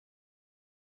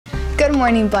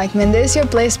morning, Blackman. This is your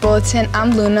Blaze Bulletin. I'm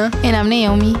Luna. And I'm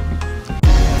Naomi.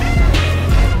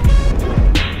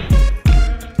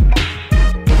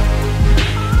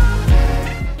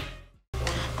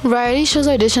 Variety shows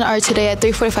audition are today at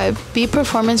 3:45. Be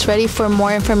performance ready. For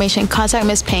more information, contact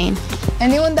Miss Payne.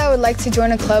 Anyone that would like to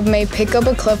join a club may pick up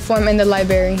a club form in the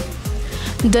library.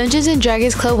 Dungeons and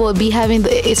Dragons Club will be having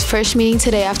its first meeting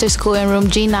today after school in room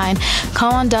G9.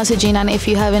 Come on down to G9 if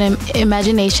you have an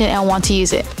imagination and want to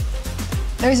use it.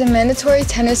 There's a mandatory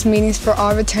tennis meetings for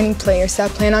all returning players that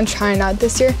plan on trying out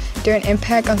this year during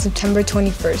Impact on September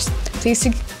 21st. Please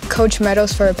see Coach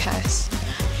Meadows for a pass.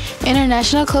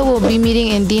 International Club will be meeting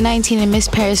in D19 in Miss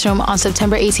Paris room on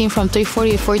September 18 from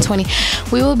 3:40 to 4:20.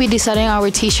 We will be deciding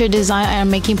our t-shirt design and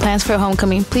making plans for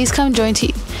homecoming. Please come join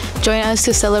us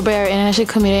to celebrate our international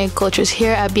community and cultures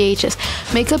here at BHS.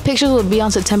 Makeup pictures will be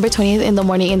on September 20th in the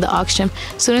morning in the auction.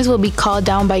 Students will be called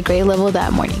down by grade level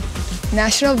that morning.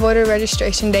 National Voter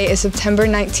Registration Day is September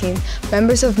 19th.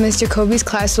 Members of Ms. Jacoby's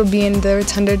class will be in the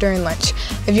rotunda during lunch.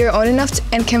 If you're old enough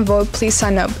and can vote, please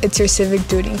sign up. It's your civic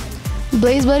duty.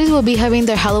 Blaze Buddies will be having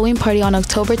their Halloween party on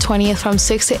October 20th from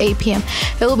 6 to 8 p.m.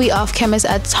 It will be off campus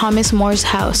at Thomas Moore's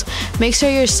house. Make sure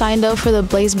you're signed up for the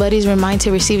Blaze Buddies. Remind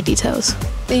to receive details.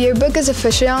 The yearbook is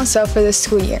officially on sale for this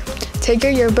school year. Take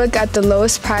your yearbook at the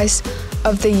lowest price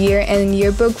of the year and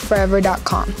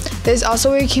yearbookforever.com. There's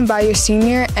also where you can buy your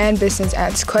senior and business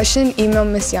ads. Question, email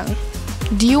Miss Young.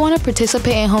 Do you want to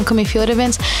participate in homecoming field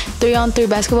events, 3-on-3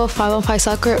 basketball, 5-on-5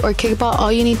 soccer, or kickball?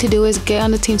 All you need to do is get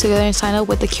on the team together and sign up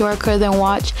with the QR code, then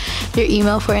watch your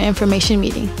email for an information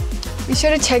meeting. Be sure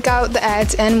to check out the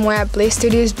ads and more at Blaze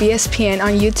Studios BSPN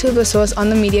on YouTube, as well as on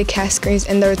the media cast screens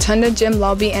in the Rotunda Gym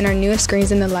lobby and our newest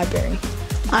screens in the library.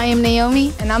 I am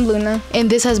Naomi. And I'm Luna. And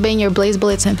this has been your Blaze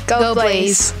Bulletin. Go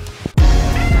Blaze!